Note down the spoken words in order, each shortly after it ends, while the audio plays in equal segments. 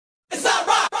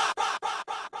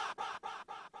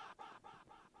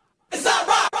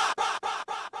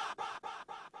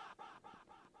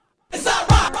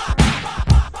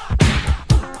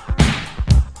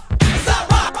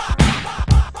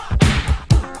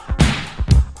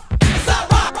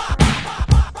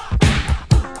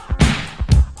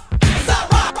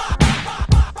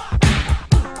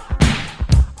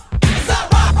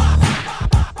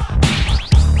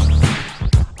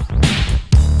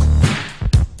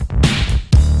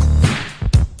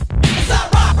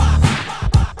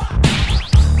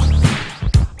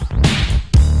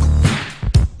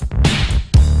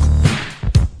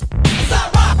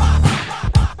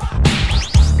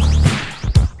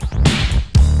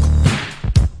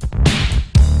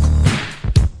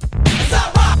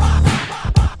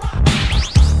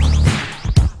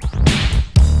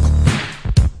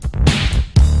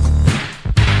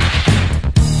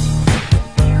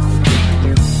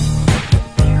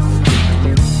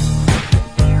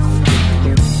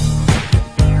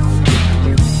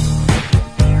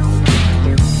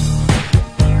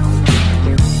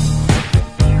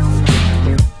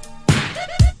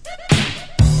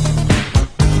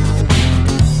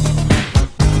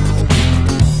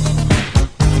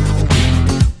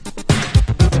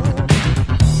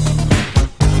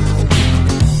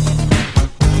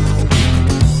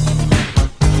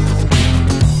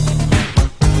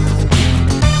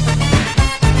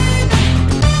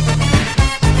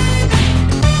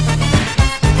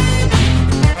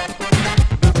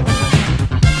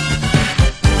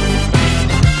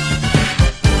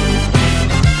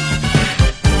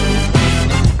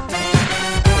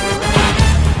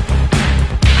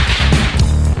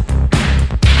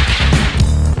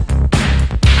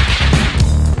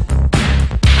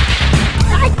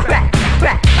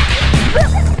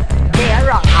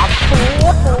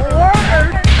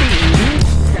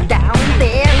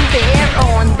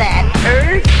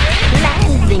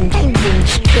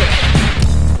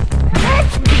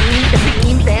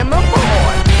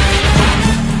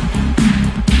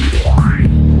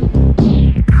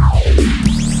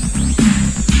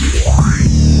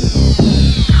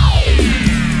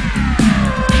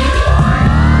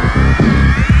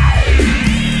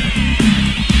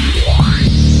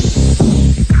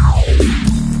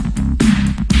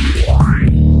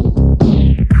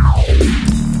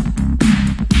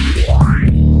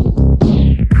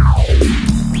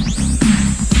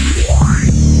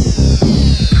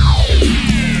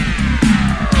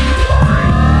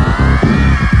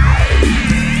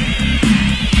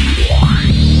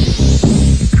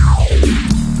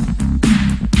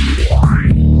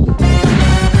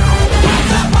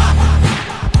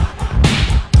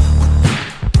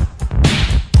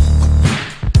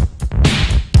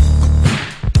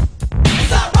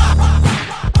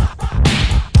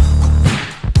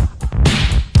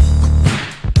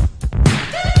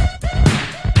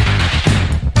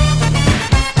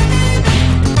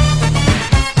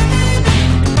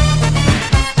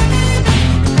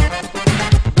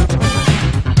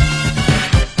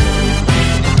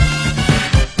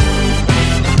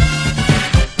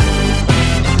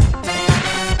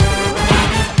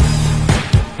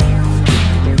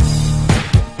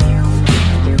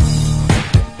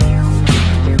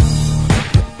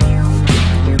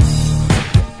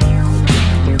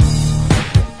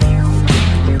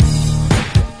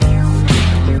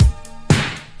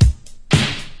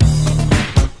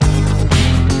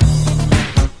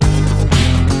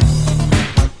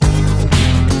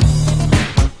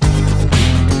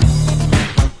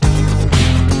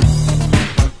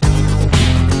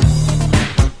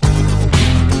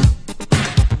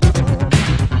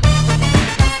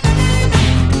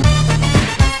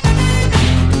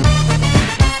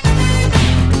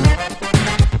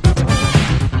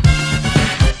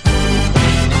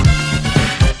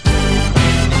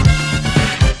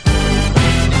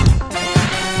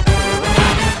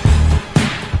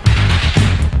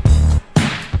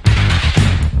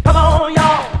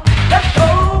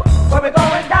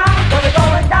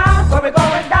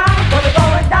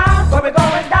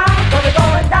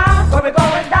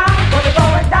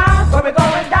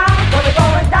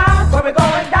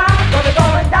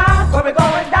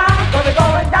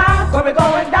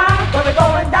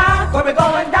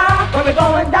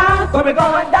we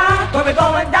going down, where we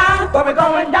going down, where we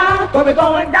going down, where we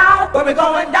going down, where we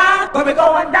going down, where we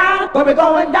going down, where we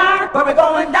going down, where we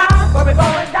going down, where we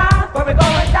going down, where we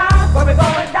going down, where we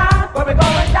going down, where we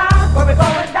going down, where we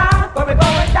going down, where we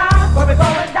going down, where we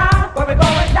going down, where we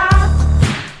going down.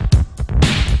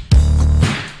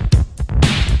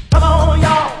 Come on,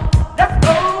 y'all, let's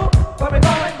go, where we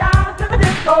going down to the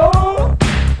disco.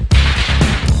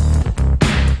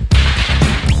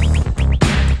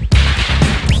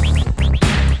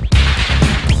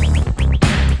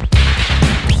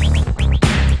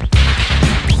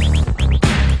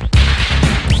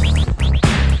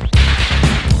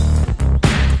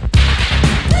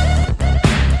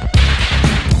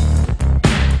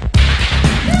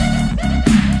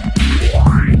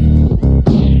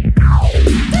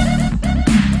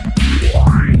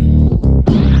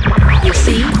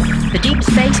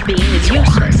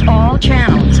 All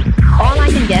channels. All I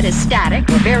can get is static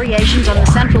or variations on the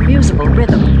central musical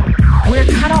rhythm. We're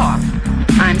cut off.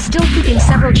 I'm still keeping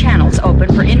several channels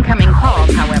open for incoming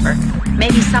calls, however.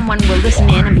 Maybe someone will listen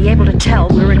in and be able to tell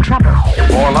we're in trouble.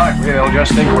 More likely, they'll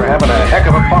just think we're having a heck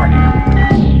of a party.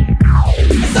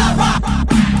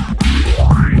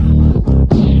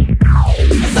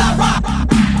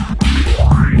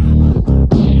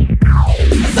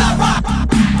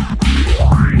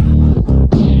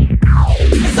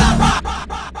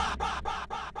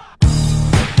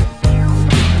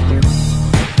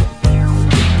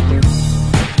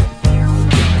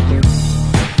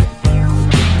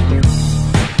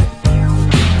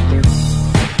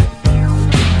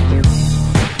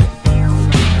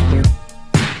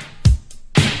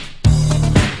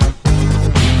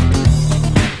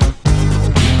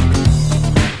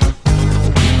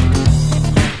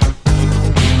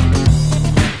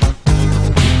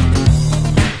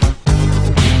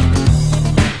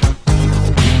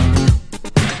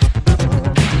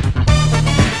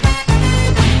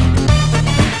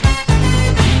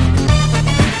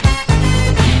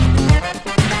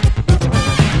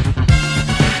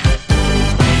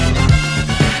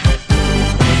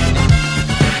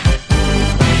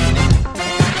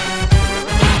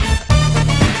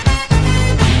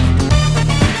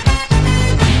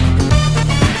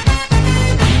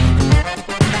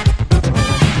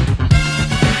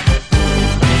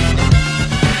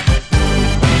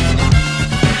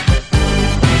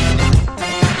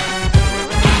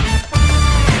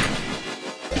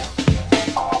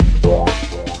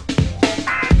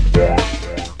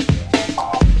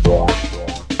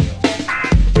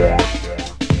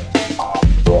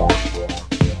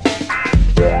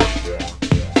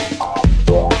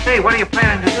 What are you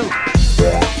planning to do?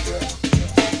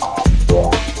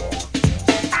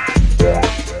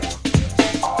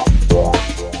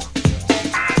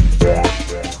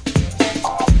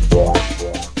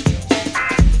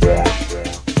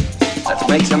 Let's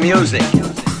make some music.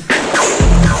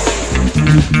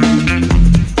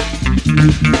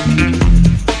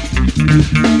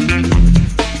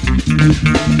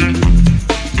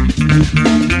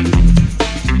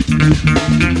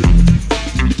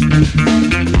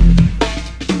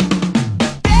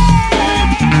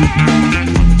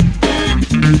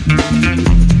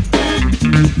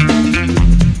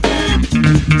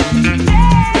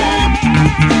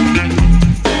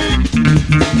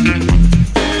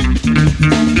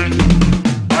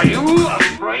 Are you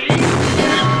afraid?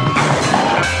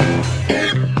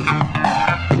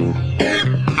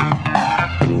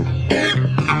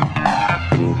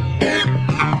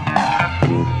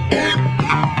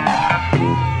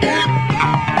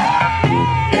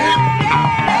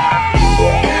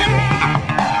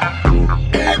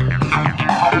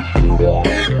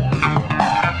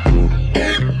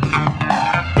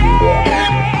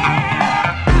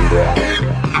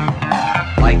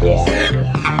 Like he said,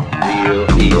 real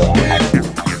easy.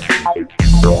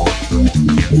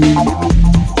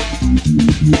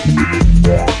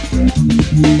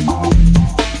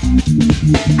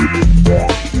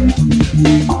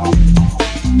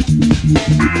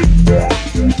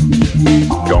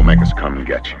 Don't make us come and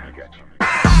get you.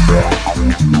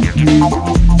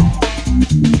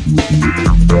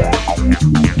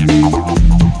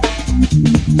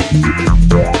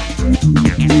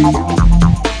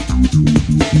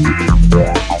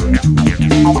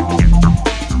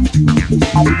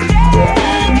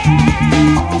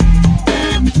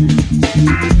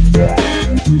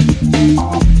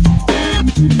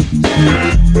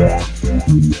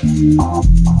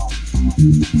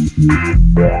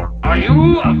 Are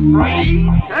you afraid?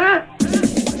 Huh?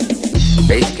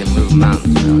 Bass can move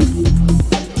mountains, though.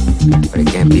 But it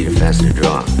can't beat a faster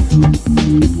draw.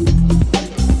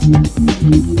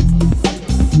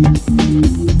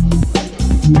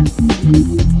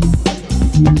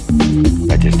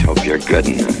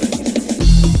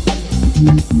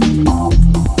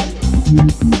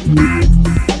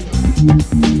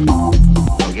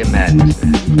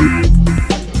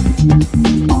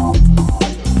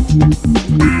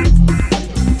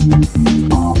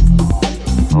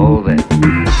 Hold it.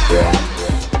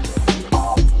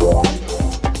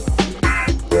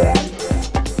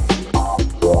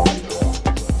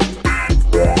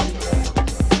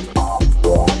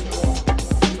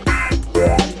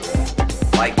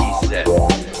 Like he said,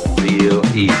 real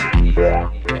easy.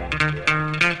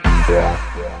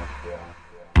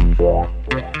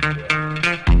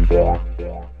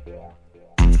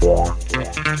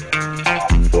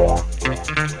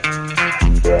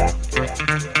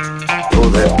 Oh,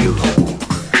 that beautiful.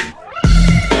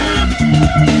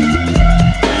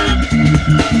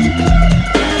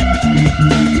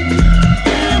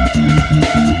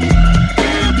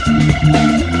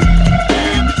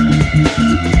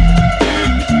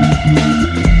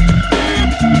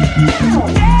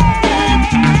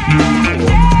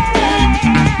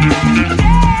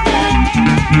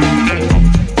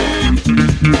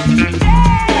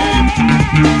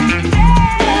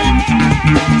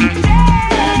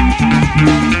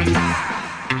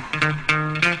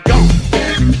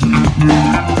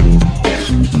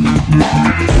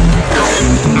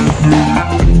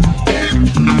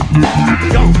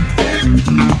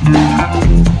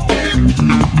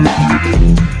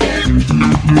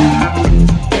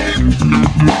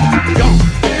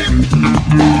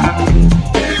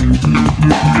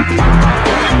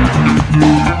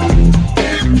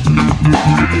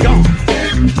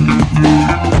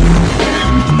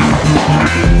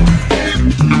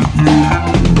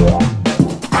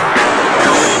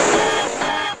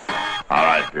 All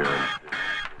right, Fury.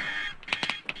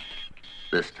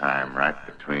 This time, right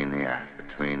between the eye,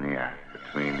 between the eye,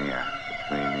 between the eye,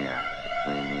 between the eye,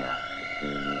 between the eye,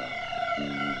 between the eye.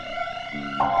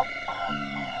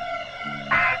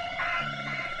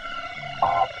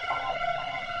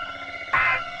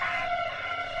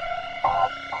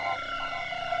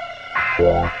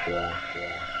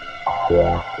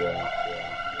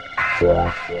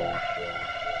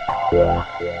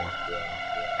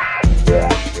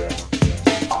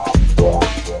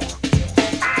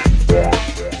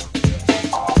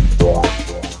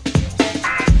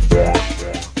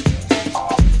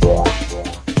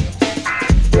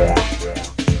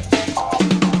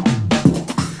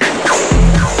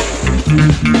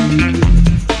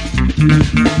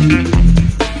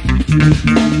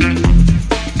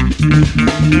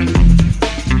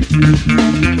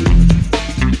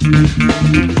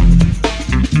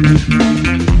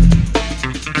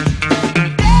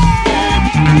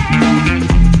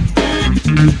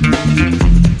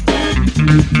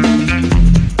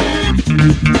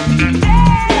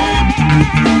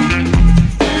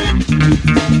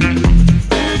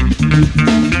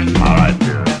 All right,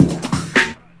 Fury.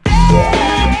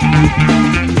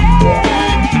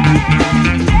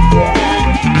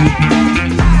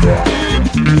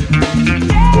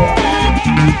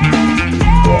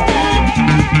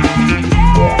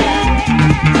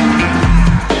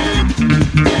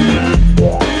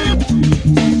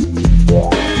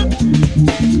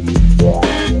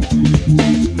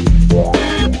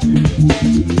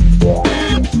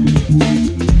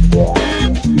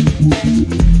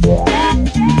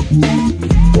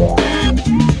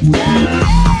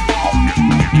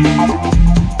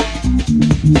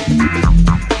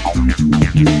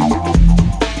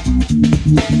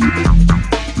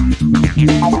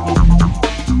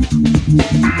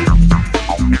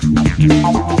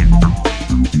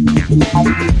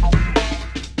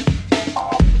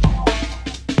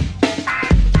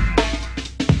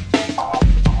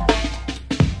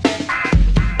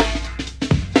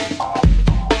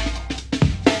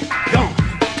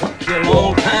 Took you a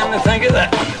long time to think of that.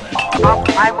 About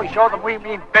time we show them we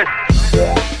mean business.